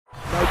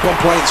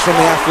complaints from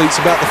the athletes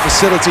about the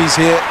facilities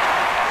here.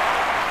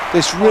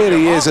 This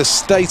really is a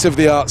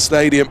state-of-the-art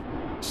stadium.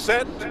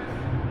 Set.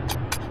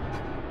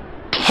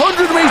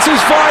 100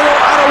 metres final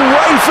and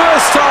away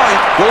first time.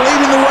 We're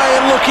leading the way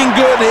and looking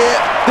good here.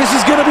 This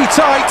is going to be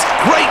tight.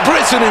 Great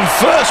Britain in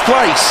first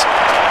place.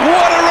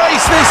 What a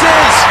race this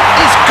is.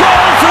 It's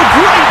gold for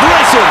Great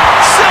Britain.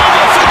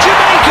 Silver for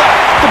Jamaica.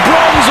 The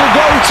bronze will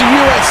go to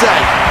USA.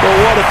 But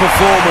what a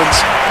performance.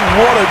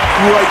 What a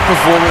great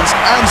performance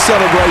and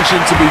celebration,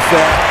 to be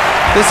fair.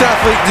 This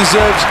athlete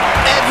deserves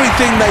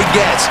everything they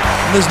get.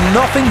 And there's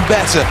nothing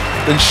better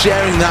than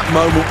sharing that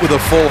moment with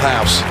a full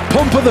house.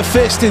 Pump of the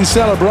fist in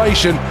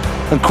celebration,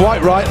 and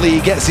quite rightly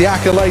he gets the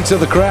accolades of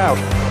the crowd.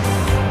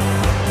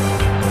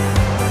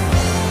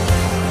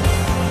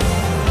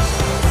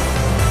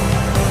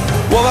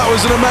 Well, that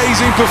was an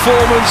amazing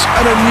performance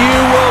and a new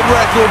world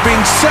record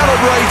being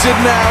celebrated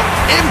now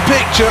in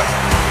picture.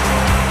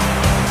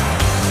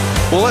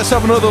 Well, let's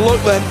have another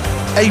look then.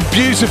 A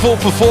beautiful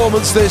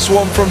performance, this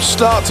one, from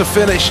start to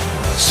finish.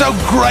 So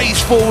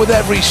graceful with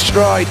every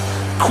stride,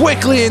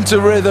 quickly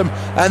into rhythm,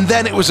 and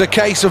then it was a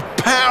case of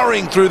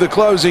powering through the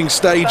closing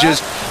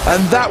stages,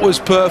 and that was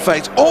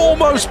perfect,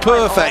 almost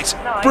perfect,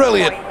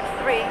 brilliant.